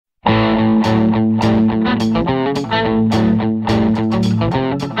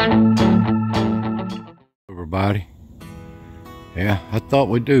everybody. Yeah, I thought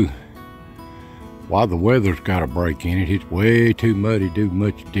we'd do. While the weather's got a break in it, it's way too muddy to do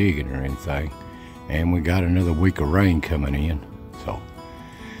much digging or anything. And we got another week of rain coming in. So,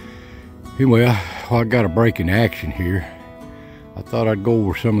 anyway, I got a break in action here. I thought I'd go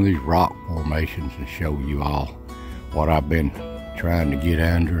over some of these rock formations and show you all what I've been trying to get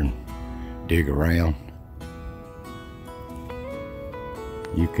under and dig around.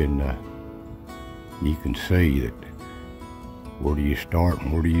 You can see that where do you start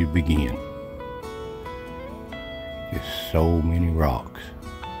and where do you begin? Just so many rocks.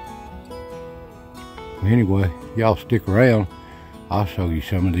 Anyway, y'all stick around. I'll show you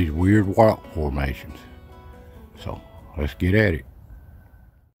some of these weird rock formations. So let's get at it.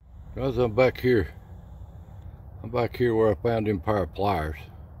 Guys, I'm back here where I found them pair of pliers,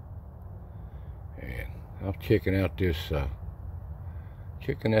 and I'm checking out this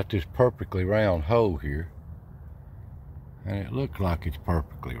perfectly round hole here. And it looks like it's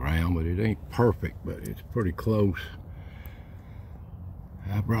perfectly round, but it ain't perfect, but it's pretty close.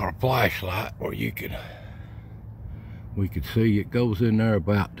 I brought a flashlight where we could see it goes in there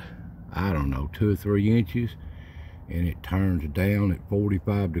about, I don't know, 2 or 3 inches, and it turns down at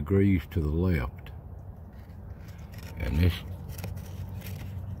 45 degrees to the left. And this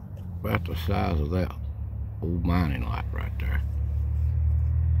about the size of that old mining light right there.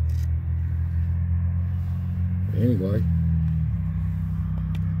 Anyway,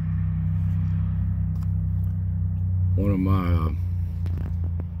 one of my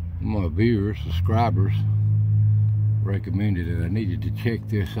viewers, subscribers, recommended that I needed to check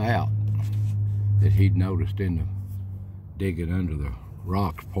this out, that he'd noticed in the digging under the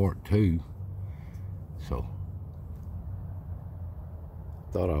rocks part 2. So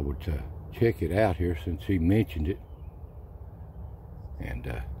thought I would check it out here since he mentioned it.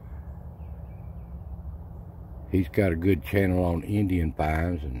 And he's got a good channel on Indian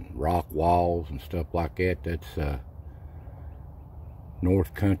finds and rock walls and stuff like that. That's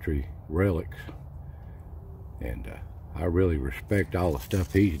North Country Relics, and I really respect all the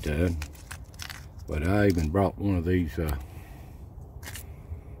stuff he's done. But I even brought one of these, you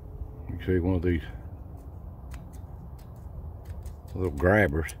can see one of these little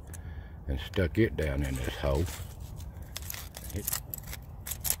grabbers and stuck it down in this hole.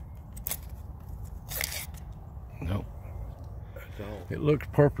 Nope, it looks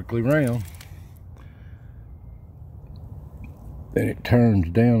perfectly round. Then it turns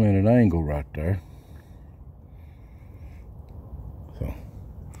down at an angle right there. So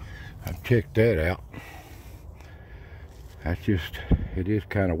I've checked that out. That's just, it is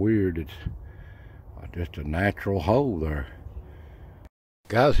kind of weird. It's just a natural hole there.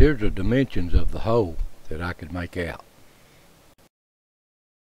 Guys, here's the dimensions of the hole that I could make out.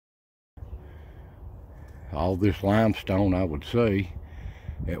 All this limestone, I would say,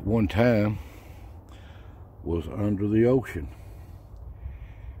 at one time was under the ocean.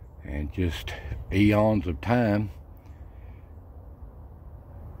 And just eons of time,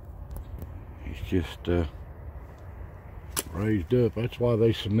 it's just raised up. That's why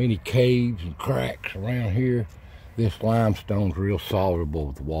there's so many caves and cracks around here. This limestone's real soluble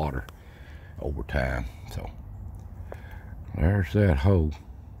with water over time. So there's that hole.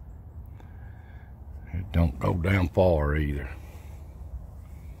 It don't go down far either.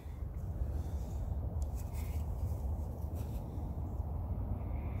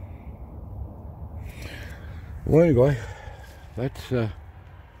 Well, anyway, that's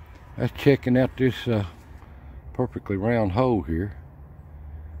checking out this perfectly round hole here.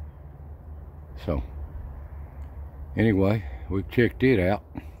 So anyway, we've checked it out,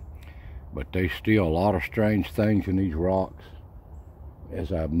 but there's still a lot of strange things in these rocks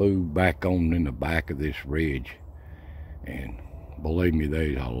as I move back on in the back of this ridge. And believe me,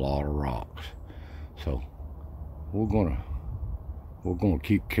 there's a lot of rocks. So we're gonna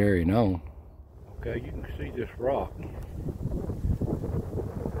keep carrying on. Okay, you can see this rock.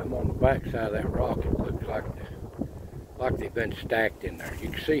 I'm on the back side of that rock. It looks like they've been stacked in there. You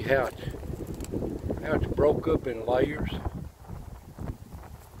can see how it's broke up in layers.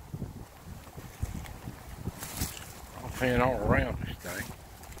 I'll pan all around this thing.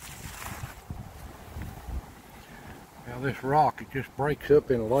 Now this rock, it just breaks up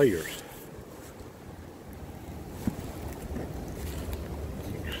in layers.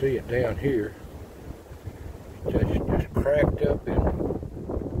 You can see it down here. Just cracked up in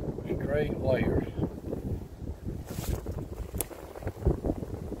straight layers.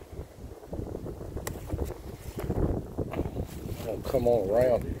 I'm gonna come on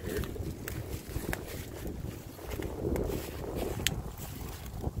around it here.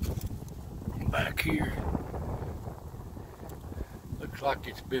 Back here. looks like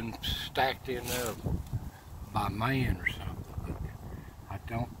it's been stacked in there by man or something. I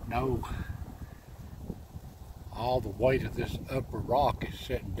don't know. All the weight of this upper rock is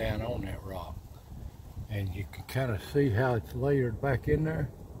sitting down on that rock. And you can kind of see how it's layered back in there.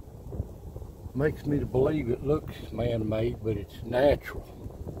 Makes me to believe it looks man-made, but it's natural.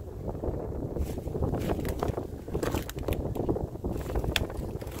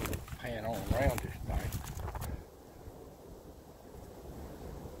 Pan on around this thing.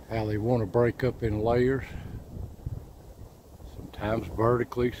 How they want to break up in layers. Sometimes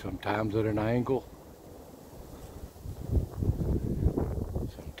vertically, sometimes at an angle.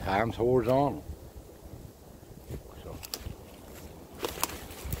 Sometimes horizontal.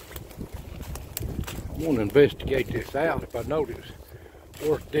 I want to investigate this out if I know it's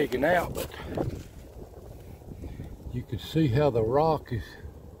worth digging out, but you can see how the rock is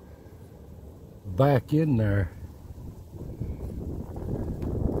back in there.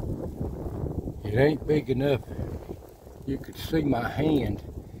 It ain't big enough. You can see my hand.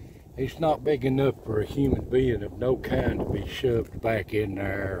 It's not big enough for a human being of no kind to be shoved back in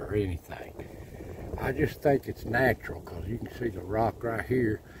there or anything. I just think it's natural because you can see the rock right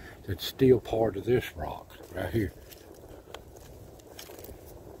here. That's still part of this rock right here.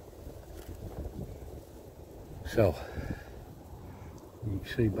 So you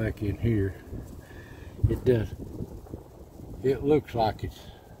can see back in here, it looks like it's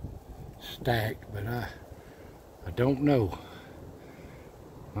stacked, but I don't know.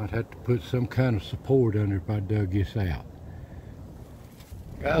 I'd have to put some kind of support under if I dug this out.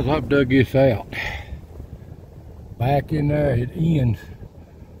 Guys, I've dug this out. Back in there, it ends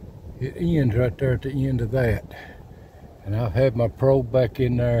right there at the end of that. And I've had my probe back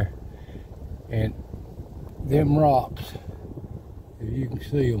in there, and them rocks, if you can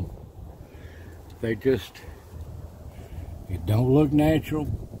see them, they just, it don't look natural,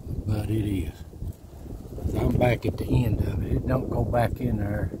 but it is. I'm back at the end of it. It don't go back in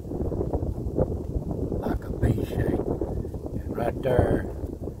there like a V shape. And right there,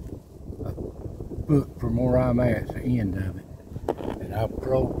 a foot from where I'm at is the end of it. And I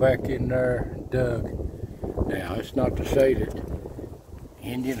probed back in there and dug. Now, it's not to say that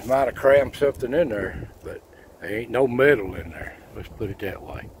Indians might have crammed something in there, but there ain't no metal in there. Let's put it that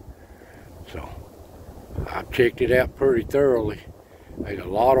way. So, I've checked it out pretty thoroughly. There's a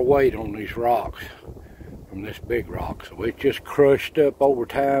lot of weight on these rocks from this big rock. So it's just crushed up over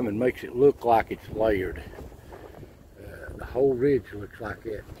time and makes it look like it's layered. The whole ridge looks like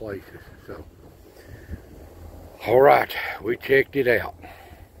that in places. So, all right, we checked it out.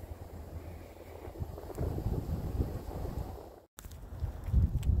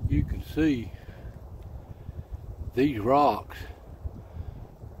 You can see these rocks,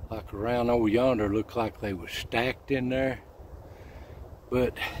 like around over yonder, look like they were stacked in there.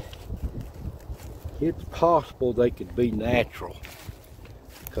 But it's possible they could be natural.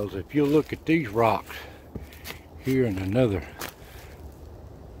 Because if you look at these rocks here and another,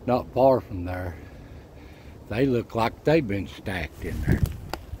 not far from there, they look like they've been stacked in there.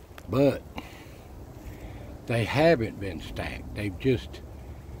 But they haven't been stacked. They've just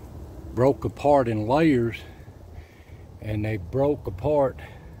broke apart in layers, and they broke apart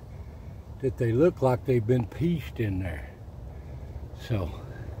that they look like they've been pieced in there. So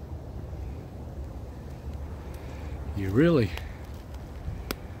you really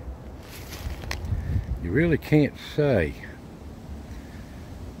can't say.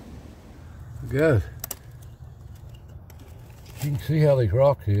 Guys, you can see how these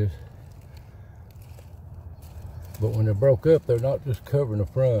rocks is. But when they're broke up, they're not just covering the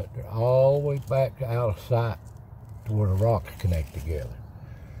front. They're all the way back out of sight to where the rocks connect together.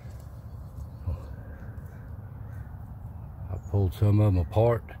 I pulled some of them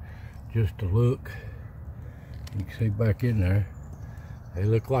apart just to look. You can see back in there, they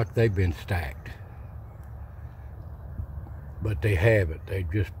look like they've been stacked. But they haven't. They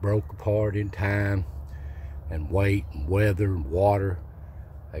just broke apart in time and weight and weather and water.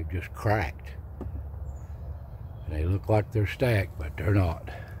 They've just cracked. And they look like they're stacked, but they're not.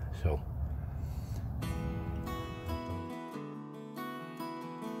 So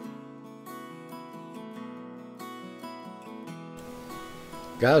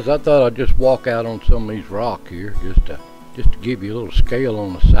guys, I thought I'd just walk out on some of these rocks here just to give you a little scale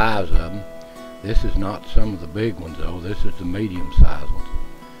on the size of them. This is not some of the big ones though. This is the medium sized ones.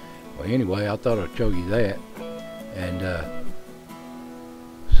 Well, anyway, I thought I'd show you that. And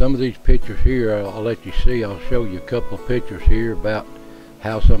some of these pictures here, I'll let you see. I'll show you a couple of pictures here about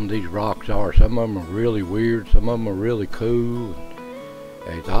how some of these rocks are. Some of them are really weird. Some of them are really cool.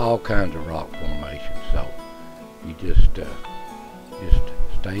 It's all kinds of rock formations. So you just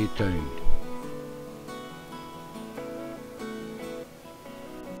Stay tuned.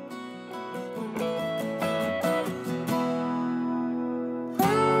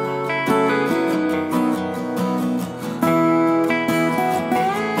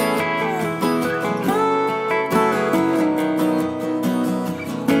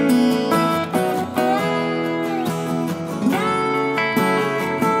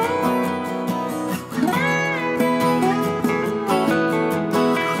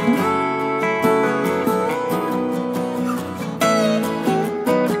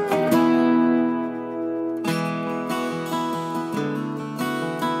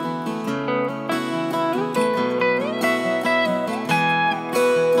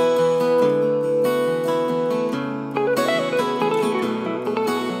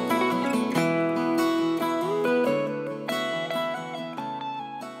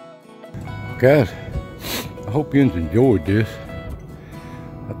 Guys, I hope you enjoyed this.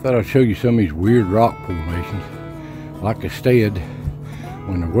 I thought I'd show you some of these weird rock formations. Like I said,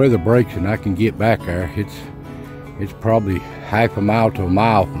 when the weather breaks and I can get back there, it's probably half a mile to a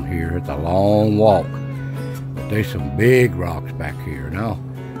mile from here. It's a long walk. But there's some big rocks back here. And I'll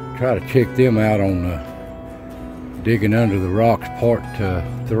try to check them out on Digging Under the Rocks Part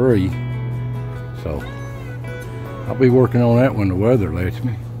 3. So I'll be working on that when the weather lets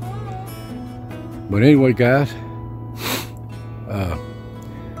me. But anyway, guys,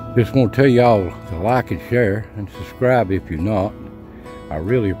 just want to tell y'all to like and share and subscribe if you're not. I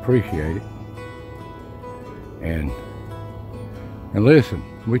really appreciate it. And listen,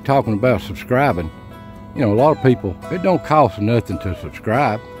 we're talking about subscribing. You know, a lot of people, it don't cost nothing to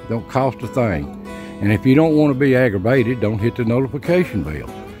subscribe. It don't cost a thing. And if you don't want to be aggravated, don't hit the notification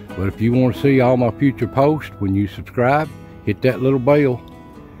bell. But if you want to see all my future posts when you subscribe, hit that little bell.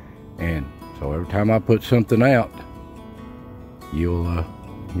 And so every time I put something out, you'll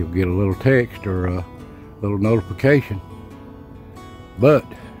get a little text or a little notification. But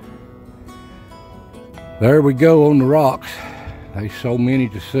there we go on the rocks. There's so many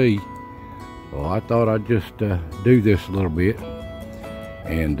to see. So I thought I'd just do this a little bit.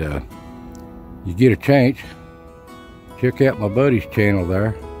 And you get a chance, check out my buddy's channel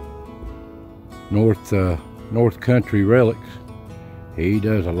there, North Country Relics. He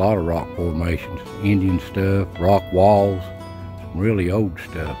does a lot of rock formations, Indian stuff, rock walls, some really old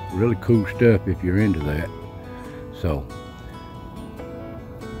stuff, really cool stuff if you're into that. So,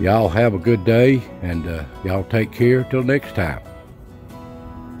 y'all have a good day, and y'all take care till next time.